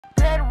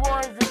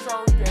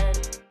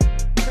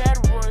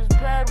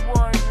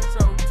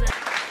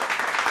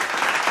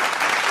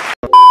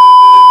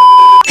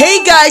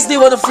guys, do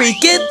you want a free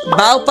kit,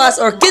 battle pass,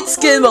 or kit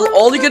skin? Well,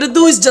 all you gotta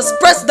do is just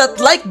press that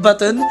like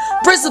button,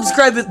 press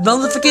subscribe with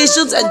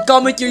notifications, and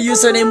comment your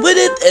username with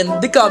it in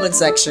the comment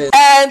section.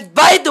 And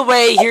by the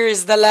way,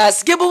 here's the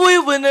last giveaway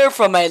winner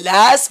from my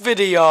last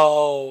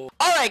video.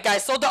 Alright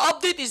guys, so the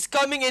update is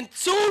coming in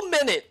 2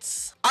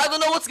 minutes. I don't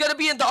know what's gonna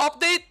be in the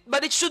update,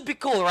 but it should be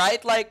cool,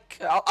 right? Like,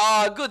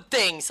 good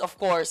things, of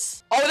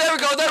course. Oh, there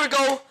we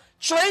go.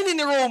 Training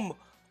room.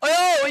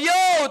 Oh,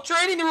 yo,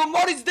 training room,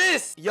 what is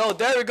this? Yo,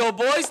 there we go,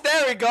 boys,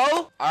 there we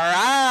go.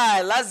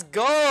 Alright, let's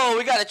go.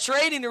 We got a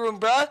training room,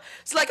 bruh.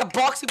 It's like a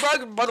boxing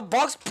bag, but the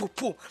box, boom,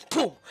 boom,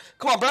 boom.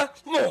 Come on,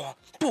 bruh.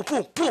 Boom,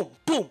 boom, boom,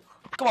 boom.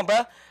 Come on,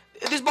 bruh.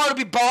 This about to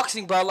be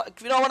boxing, bro.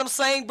 Like, you know what I'm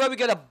saying, bro? We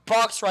got a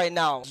box right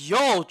now.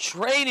 Yo,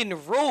 training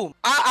room.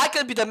 I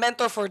could be the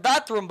mentor for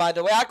that room, by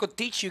the way. I could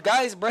teach you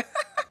guys, bro.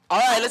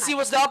 Alright, let's see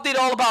what's the update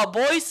all about,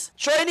 boys.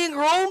 Training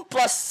room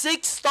plus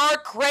 6-star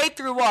crate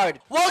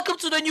reward. Welcome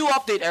to the new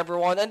update,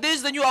 everyone. And this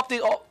is the new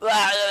update.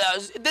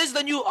 This is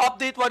the new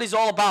update what it's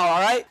all about,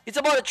 alright? It's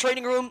about a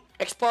training room.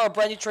 Explore a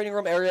brand new training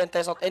room area and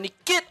test out any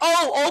kit.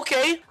 Oh,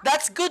 okay.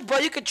 That's good, bro.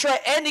 You can try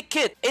any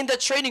kit in the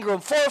training room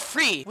for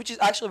free, which is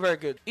actually very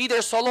good.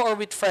 Either solo or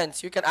with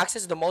friends. You can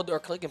access the mode or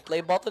click and play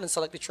button and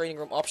select the training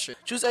room option.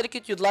 Choose any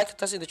kit you'd like to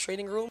test in the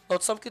training room.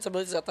 Note some kits'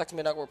 abilities that attack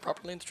may not work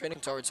properly in the training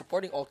tower,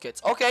 supporting all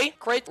kits. Okay.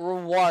 Create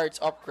rewards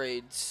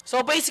upgrades.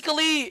 So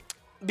basically,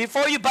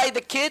 before you buy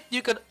the kit,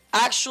 you could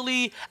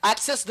actually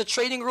access the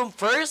training room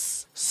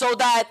first so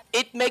that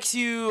it makes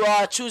you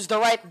choose the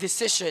right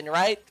decision,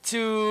 right?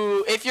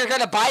 If you're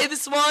gonna buy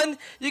this one,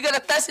 you gotta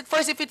test it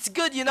first if it's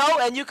good, you know,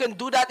 and you can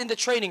do that in the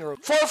training room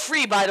for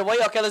free, by the way.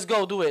 Okay, let's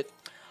go do it.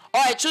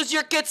 Alright, choose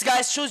your kits,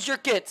 guys. Choose your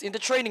kits in the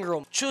training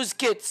room. Choose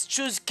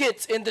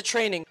kits in the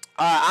training.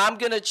 I'm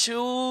gonna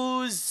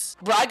choose,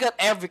 bro, I got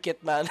every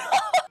kit, man.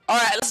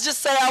 Alright, let's just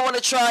say I want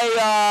to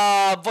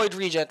try Void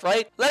Regent,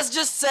 right? Let's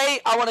just say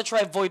I want to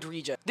try Void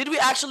Regent. Did we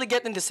actually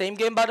get in the same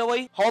game, by the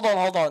way? Hold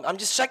on. I'm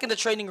just checking the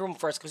training room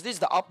first because this is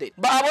the update.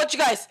 But I want you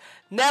guys,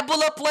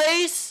 Nebula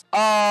Place,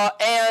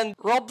 and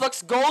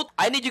Roblox Goat.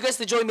 I need you guys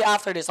to join me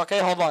after this, okay?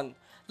 Hold on.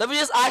 Let me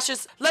just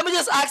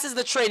access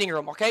the training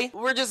room, okay?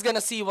 We're just gonna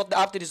see what the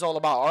update is all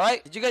about,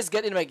 alright? Did you guys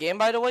get in my game,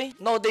 by the way?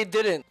 No, they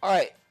didn't.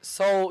 Alright.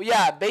 So,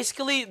 yeah,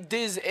 basically,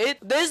 this is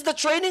it. This is the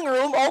training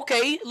room.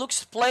 Okay,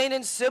 looks plain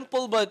and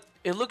simple, but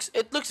it looks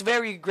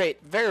very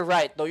great. Very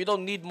right, though. You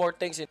don't need more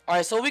things in.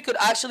 Alright, so we could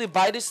actually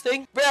buy this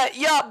thing. But,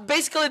 yeah,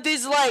 basically,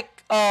 this is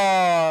like,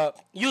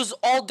 use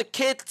all the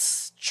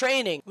kits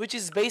training, which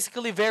is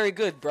basically very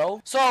good,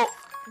 bro. So,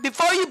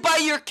 before you buy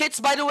your kits,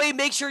 by the way,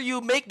 make sure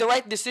you make the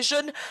right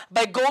decision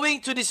by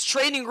going to this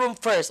training room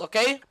first,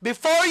 okay?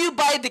 Before you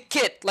buy the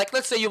kit, like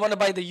let's say you want to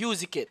buy the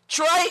Uzi kit,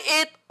 try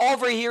it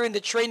over here in the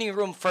training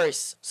room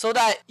first so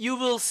that you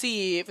will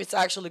see if it's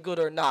actually good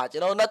or not. You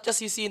know, not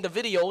just you see in the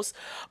videos,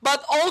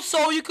 but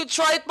also you could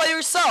try it by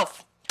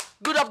yourself.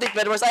 Good update,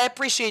 Bedwars. I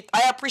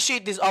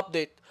appreciate this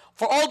update.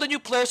 For all the new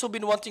players who've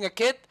been wanting a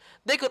kit,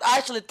 they could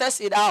actually test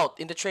it out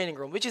in the training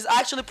room, which is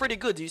actually pretty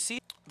good. Do you see?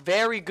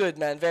 Very good,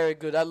 man. Very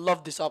good. I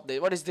love this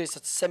update. What is this?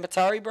 It's a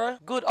cemetery, bro.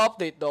 Good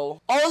update,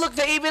 though. Oh, look.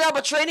 They even have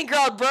a training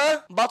ground, bro.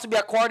 About to be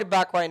a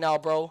quarterback right now,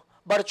 bro.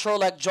 About to throw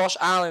like Josh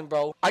Allen,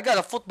 bro. I got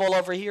a football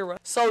over here, bro.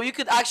 So you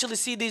could actually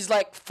see these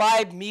like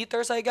 5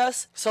 meters, I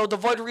guess. So the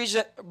Void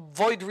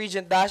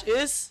Regent dash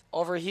is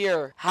over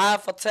here.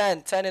 Half a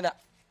 10. 10 and a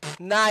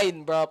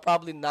 9, bro.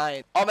 Probably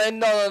 9. Oh, man.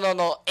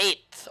 No.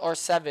 8 or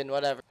 7,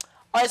 whatever.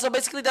 Alright, so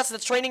basically that's the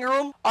training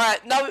room.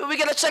 Alright, now we're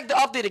gonna check the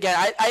update again.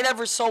 I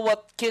never saw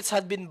what kits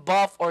had been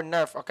buffed or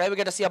nerfed, okay? We're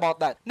gonna see about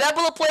that.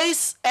 Nebula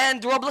Place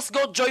and Roblox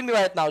Go, join me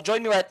right now.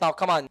 Join me right now,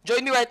 come on.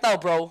 Join me right now,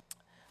 bro.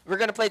 We're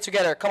gonna play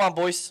together. Come on,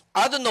 boys.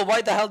 I don't know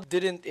why the hell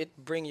didn't it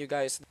bring you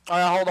guys.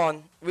 Alright, hold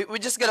on. We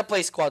just gotta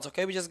play squads,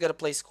 okay? We just gotta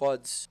play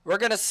squads. We're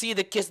gonna see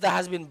the kits that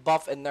has been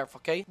buffed and nerfed,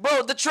 okay?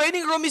 Bro, the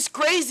training room is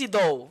crazy,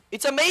 though.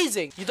 It's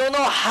amazing. You don't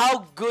know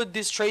how good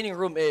this training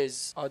room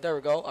is. Oh, there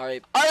we go.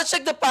 Alright. Alright, let's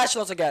check the patch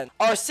notes again.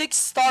 Our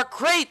 6-star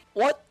crate.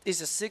 What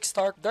is a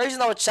 6-star? There is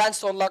now a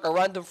chance to unlock a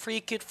random free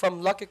kit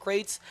from lucky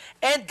crates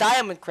and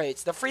diamond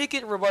crates. The free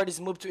kit reward is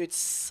moved to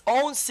its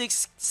own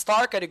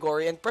 6-star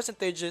category and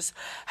percentages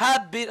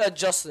have been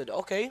adjusted.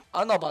 Okay, I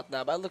don't know about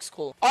that, but it looks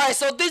cool. Alright,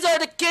 so these are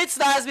the kits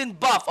that has been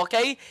buffed,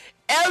 okay?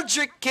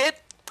 Eldritch kit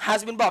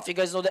has been buffed. You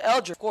guys know the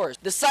Eldritch, of course.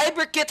 The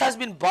Cyber kit has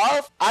been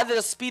buffed. Added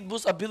a speed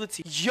boost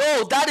ability.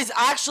 Yo, that is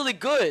actually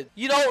good.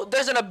 You know,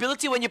 there's an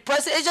ability when you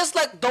press it. It's just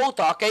like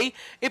Dota, okay?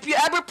 If you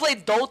ever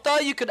played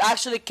Dota, you could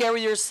actually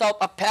carry yourself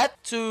a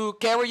pet to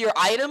carry your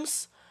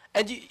items.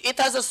 And it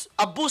has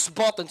a boost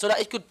button so that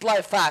it could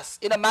fly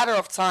fast in a matter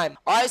of time.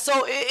 Alright,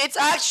 so it's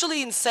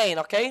actually insane,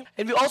 okay?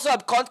 And we also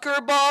have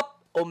TanqR buff,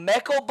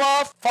 Omeko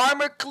buff,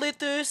 Farmer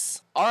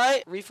Clitus.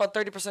 Alright, refund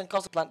 30%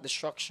 cost of plant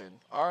destruction.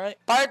 Alright.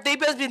 Pirate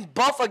Debut has been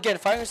buffed again.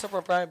 Firing yourself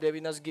from Pirate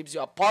Debut now gives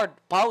you a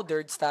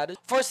powdered status.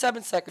 For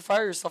 7 seconds,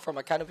 fire yourself from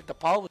a cannon with the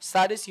powdered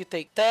status. You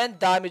take 10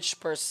 damage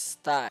per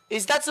stack.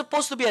 Is that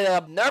supposed to be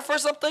a nerf or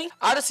something?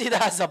 I don't see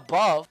that as a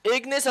buff.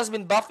 Ignis has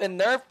been buffed and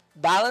nerfed.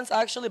 Balance,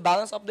 actually.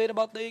 Balance update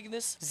about the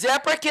Ignis.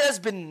 Zephyr Kid has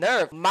been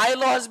nerfed.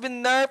 Milo has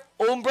been nerfed.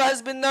 Umbra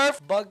has been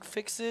nerfed. Bug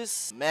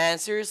fixes. Man,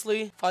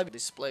 seriously? 5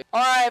 display.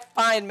 Alright,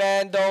 fine,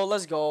 man, though.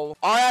 Let's go.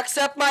 I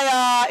accept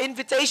my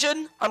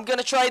invitation. I'm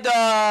gonna try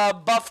the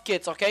buff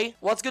kits, okay?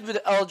 What's good with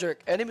the Eldrick?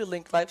 Enemy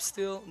link life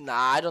still?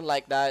 Nah, I don't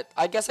like that.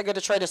 I guess I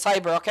gotta try the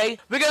Cyber, okay?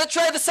 We're gonna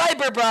try the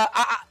Cyber, bruh.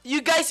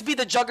 You guys be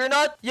the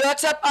Juggernaut. You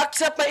accept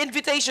my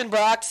invitation,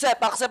 bruh.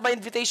 Accept my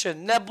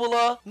invitation.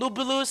 Nebula,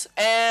 Nubulus,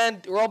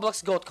 and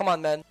Roblox Goat. Come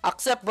on, man.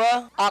 Accept,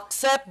 bruh.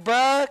 Accept,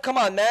 bruh. Come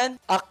on, man.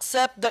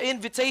 Accept the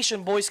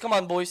invitation, boys. Come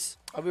on, boys.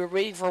 Are we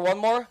waiting for one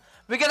more?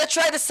 We're gonna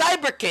try the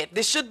Cyber Kit.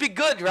 This should be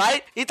good,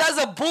 right? It has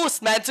a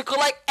boost, man, to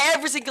collect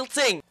every single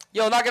thing.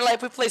 Yo, not gonna lie,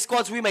 if we play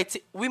squads, we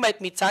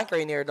might meet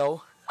TanqR in here,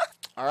 though.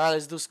 Alright,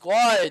 let's do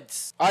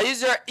squads.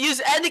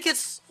 Use any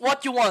kits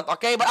what you want,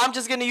 okay? But I'm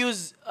just gonna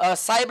use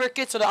Cyber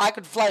Kit so that I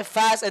could fly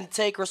fast and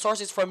take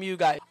resources from you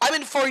guys. I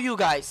mean, for you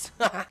guys.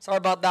 Sorry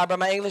about that, but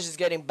my English is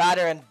getting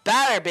better and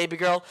better, baby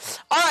girl.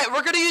 Alright,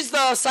 we're gonna use the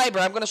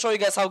Cyber. I'm gonna show you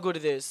guys how good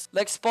it is.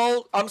 Let's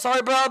pull. I'm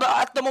sorry, bro, but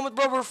at the moment,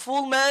 bro, we're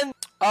full, man.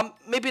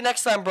 Maybe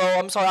next time, bro.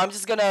 I'm sorry. I'm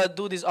just gonna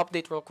do this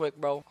update real quick,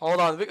 bro. Hold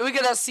on. We're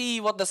gonna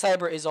see what the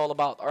Cyber is all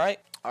about, alright?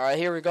 Alright,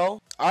 here we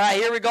go. Alright,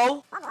 here we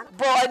go.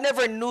 Bro, I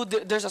never knew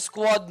there's a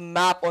squad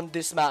map on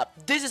this map.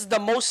 This is the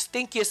most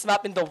stinkiest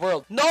map in the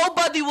world.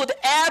 Nobody would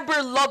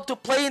ever love to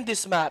play in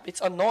this map.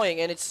 It's annoying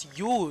and it's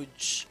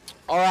huge.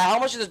 Alright, how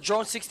much is the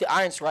drone? 60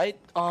 irons, right?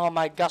 Oh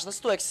my gosh, that's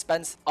too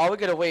expensive. Oh, we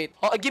gotta wait.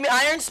 Oh, give me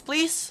irons,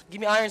 please.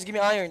 Give me irons, give me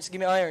irons, give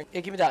me iron.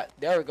 Yeah, give me that.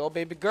 There we go,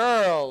 baby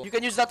girl. You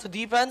can use that to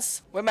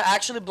defense. Where am I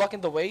actually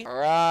blocking the way?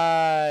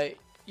 Alright.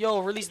 Yo,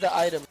 release the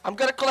item. I'm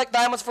gonna collect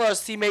diamonds for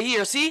us teammate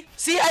here. See?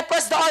 See, I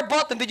pressed the R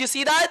button. Did you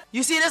see that?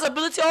 You see this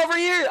ability over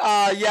here?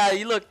 Yeah,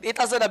 you look. It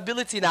has an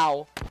ability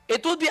now.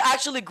 It would be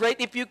actually great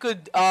if you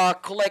could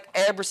collect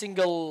every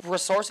single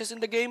resources in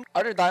the game.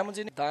 Are there diamonds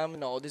in it?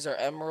 Diamond? No, these are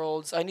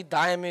emeralds. I need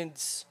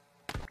diamonds.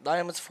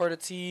 Diamonds for the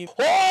team.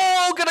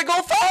 Oh, gotta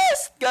go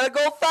fast. Gotta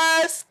go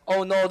fast.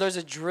 Oh no, there's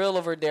a drill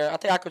over there. I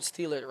think I could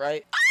steal it,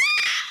 right?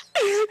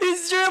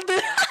 He's drilled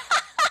it.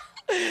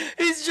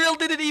 His drill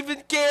didn't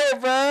even care,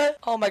 bro.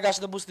 Oh my gosh,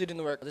 the boost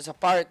didn't work. There's a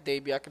pirate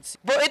baby, I can see.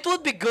 Bro, it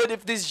would be good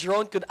if this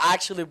drone could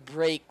actually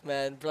break,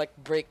 man. Like,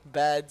 break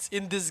beds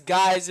in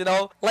disguise, you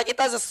know? Like, it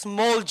has a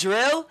small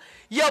drill.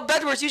 Yo,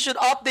 Bedwars, you should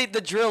update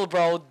the drill,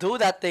 bro. Do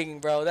that thing,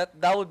 bro.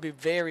 That would be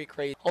very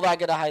crazy. Hold on, I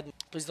gotta hide.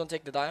 Please don't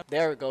take the diamond.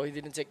 There we go. He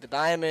didn't take the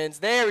diamonds.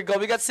 There we go.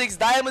 We got 6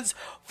 diamonds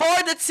for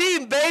the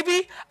team,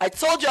 baby. I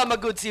told you I'm a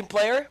good team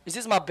player. Is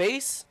this my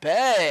base?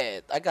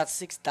 Bet. I got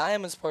 6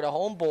 diamonds for the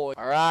homeboy.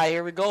 All right,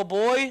 here we go,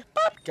 boy.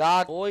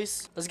 God,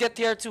 boys. Let's get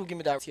tier 2. Give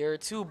me that. Tier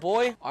 2,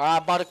 boy. All right,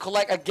 about to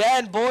collect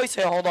again, boys.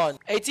 Hey, hold on.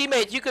 Hey,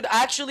 teammate, you could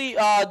actually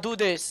do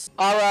this.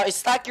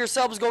 Stack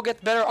yourselves. Go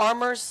get better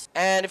armors.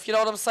 And if you know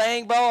what I'm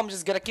saying, bro, I'm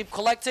just gonna keep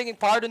collecting.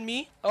 Pardon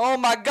me. Oh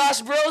my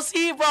gosh, bro.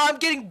 See, bro, I'm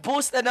getting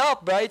boosted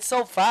up, bro. It's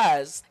so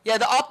fast. Yeah,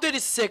 the update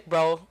is sick,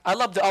 bro. I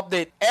love the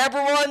update.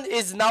 Everyone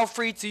is now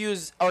free to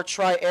use or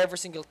try every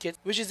single kit,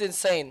 which is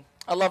insane.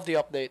 I love the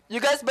update. You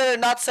guys better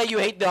not say you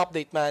hate the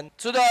update, man.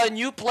 To the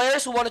new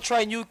players who want to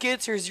try new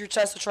kits, here's your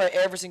chance to try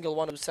every single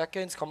one. 2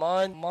 seconds. Come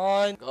on. Come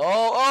on. Go.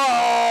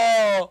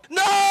 Oh!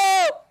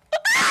 No!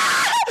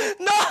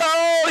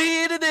 No!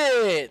 He did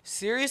it!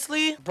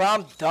 Seriously? Bro,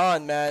 I'm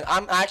done, man.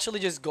 I'm actually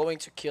just going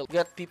to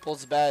get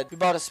people's bed. We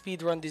about to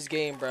speedrun this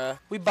game, bruh.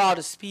 We about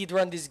to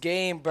speedrun this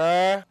game,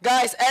 bruh.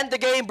 Guys, end the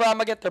game, bro. I'm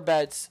gonna get their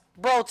beds.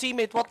 Bro,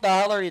 teammate, what the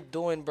hell are you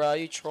doing, bro? Are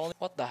you trolling?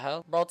 What the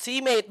hell? Bro,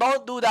 teammate,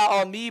 don't do that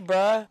on me,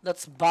 bro.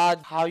 That's bad.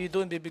 How you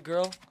doing, baby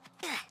girl?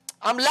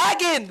 I'm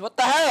lagging! What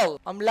the hell?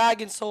 I'm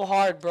lagging so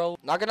hard, bro.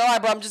 Not gonna lie,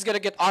 bro. I'm just gonna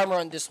get armor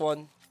on this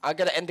one. I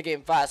gotta end the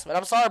game fast. But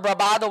I'm sorry, bro,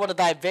 but I don't want to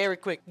die very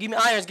quick. Give me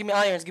irons, give me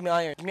irons, give me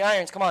irons. Give me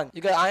irons, come on.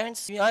 You got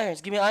irons? Give me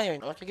irons, give me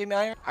iron. Don't you give me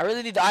iron? I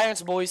really need the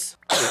irons, boys.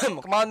 Come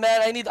on,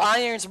 man. I need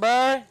irons,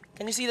 bro.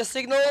 Can you see the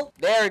signal?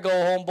 There we go,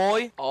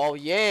 homeboy. Oh,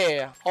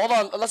 yeah. Hold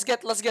on. Let's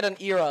get an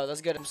era.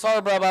 I'm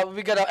sorry, bro, but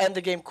we gotta end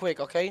the game quick,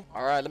 okay?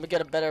 Alright, let me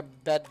get a better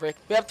bed brick.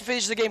 We have to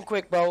finish the game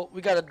quick, bro. We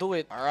gotta do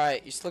it.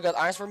 Alright, you still got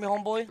irons for me,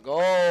 homeboy?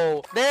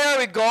 Go. There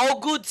we go.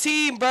 Good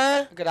team, bro.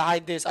 I gotta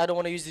hide this. I don't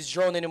want to use this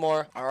drone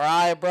anymore.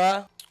 Alright,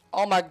 bro.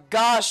 Oh my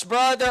gosh,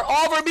 bro. They're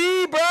over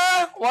me,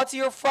 bro. What's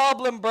your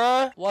problem,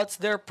 bro? What's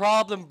their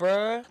problem,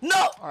 bro?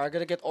 No! Alright, I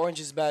gotta get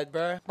orange's bed,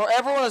 bro. Bro,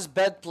 everyone has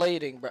bed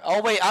plating, bro.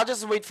 Oh, wait. I'll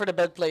just wait for the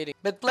bed plating.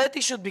 Bed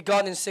plating should be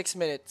gone in 6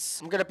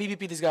 minutes. I'm gonna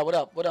PvP this guy. What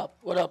up? What up?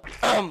 What up?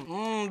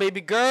 Baby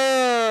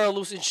girl.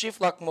 Losing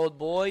shift lock mode,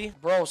 boy.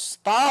 Bro,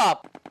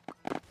 stop.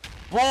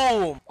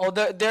 Boom. Oh,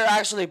 they're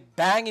actually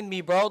banging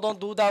me, bro. Don't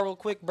do that real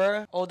quick,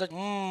 bro.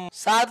 Oh,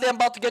 sadly, I'm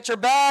about to get your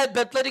bed.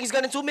 Bed plating is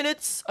gone in 2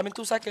 minutes. I mean,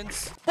 2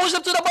 seconds. Push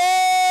them to the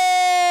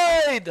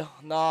void.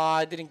 Nah,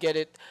 I didn't get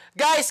it.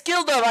 Guys,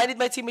 kill them. I need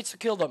my teammates to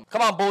kill them.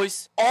 Come on,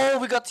 boys. Oh,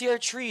 we got tier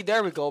 3.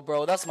 There we go,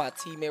 bro. That's my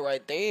teammate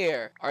right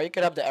there. Alright, you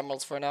can have the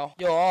emeralds for now.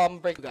 Yo, I'm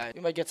breaking guy. We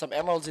might get some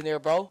emeralds in there,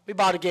 bro. We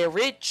about to get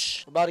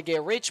rich. We're about to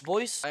get rich,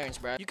 boys. Irons,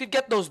 bro. You could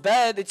get those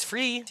beds. It's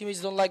free. Teammates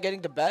don't like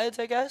getting the beds,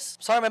 I guess.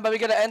 Sorry, man, but we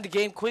gotta end the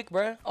game quick, bro.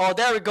 bro. Oh,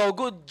 there we go.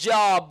 Good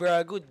job,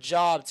 bro. Good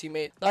job,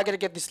 teammate. Now I gotta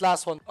get this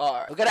last one.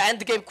 Alright, we gotta end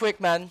the game quick,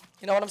 man.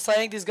 You know what I'm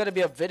saying? This is gonna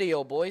be a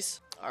video, boys.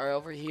 Alright,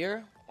 over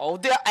here. Oh,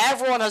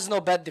 everyone has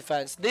no bed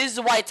defense. This is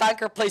why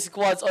TanqR plays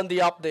squads on the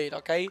update,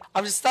 okay?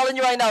 I'm just telling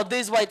you right now,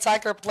 this is why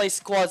TanqR plays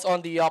squads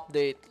on the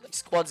update. Like,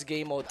 squads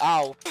game mode.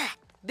 Ow.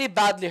 They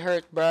badly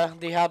hurt, bruh.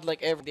 They have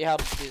like they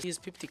have these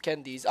 50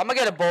 candies. I'm gonna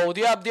get a bow.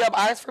 Do you have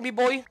irons for me,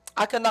 boy?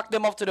 I can knock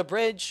them off to the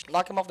bridge.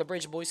 Knock him off the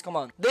bridge, boys. Come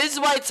on. This is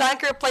why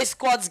TanqR plays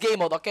squads game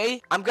mode,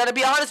 okay? I'm gonna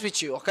be honest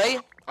with you, okay?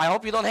 I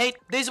hope you don't hate.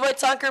 This is why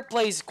TanqR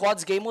plays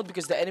squads game mode,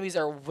 because the enemies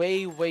are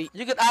way.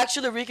 You can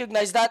actually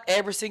recognize that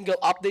every single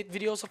update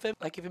videos of him.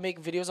 Like if you make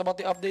videos about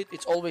the update,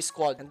 it's always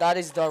squad. And that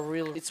is the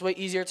real. It's way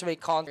easier to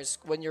make counters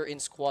when you're in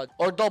squad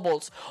or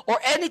doubles or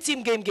any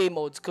team game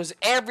modes, because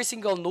every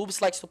single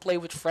noobs likes to play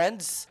with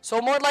friends. So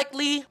more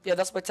likely, yeah,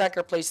 that's why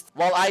TanqR plays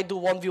while I do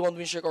 1v1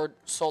 win streak or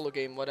solo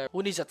game, whatever.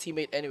 Who needs a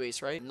teammate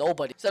anyways, right?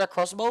 Nobody. Is that a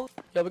crossbow?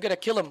 Yeah, we gotta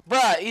kill him.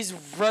 Bruh, he's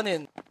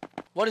running.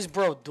 What is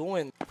bro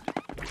doing?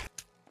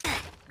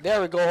 There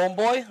we go,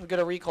 homeboy. We got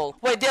a recall.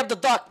 Wait, they have the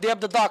duck. They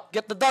have the duck.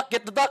 Get the duck.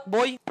 Get the duck,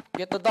 boy.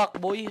 Get the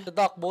duck, boy. The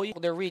duck, boy.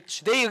 They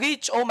reach. They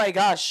reach. Oh my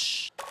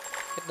gosh.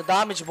 Get the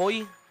damage,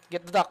 boy.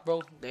 Get the duck,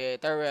 bro.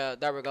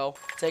 There we go.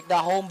 Take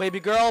that home, baby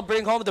girl.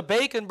 Bring home the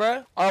bacon,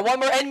 bro. Alright, one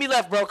more enemy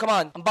left, bro. Come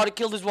on. I'm about to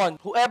kill this one.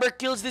 Whoever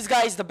kills this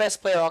guy is the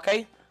best player,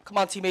 okay? Come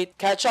on, teammate.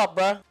 Catch up,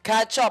 bro.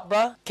 Catch up,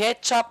 bro.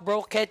 Catch up,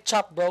 bro. Catch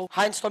up, bro.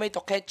 Heinz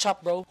tomato, catch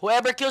up, bro.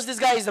 Whoever kills this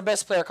guy is the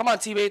best player. Come on,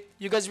 teammate.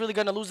 You guys really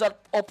gonna lose that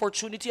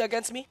opportunity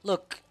against me?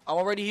 Look, I'm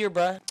already here,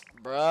 bro.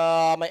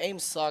 Bruh, my aim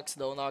sucks,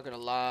 though. Not gonna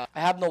lie. I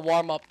have no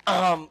warm-up.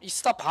 You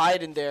stop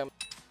hiding there.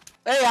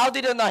 Hey, how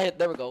did it not hit?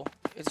 There we go.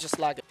 It's just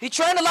lagging. He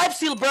trying to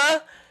lifesteal,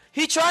 bruh.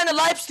 He trying to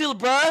lifesteal,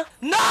 bruh.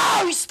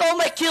 No! He stole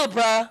my kill,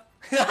 bruh.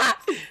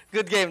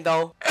 Good game,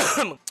 though.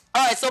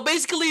 Alright, so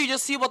basically you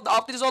just see what the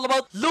update is all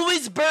about.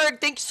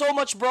 Louisburg, thank you so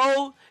much,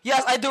 bro.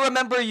 Yes, I do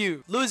remember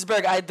you.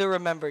 Louisburg, I do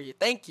remember you.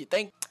 Thank you,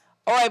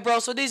 Alright, bro,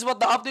 so this is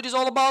what the update is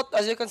all about,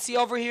 as you can see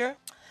over here.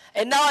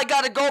 And now I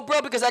gotta go,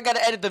 bro, because I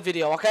gotta edit the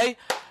video, okay?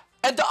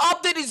 And the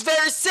update is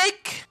very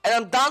sick, and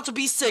I'm down to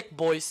be sick,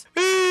 boys.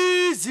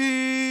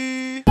 Easy.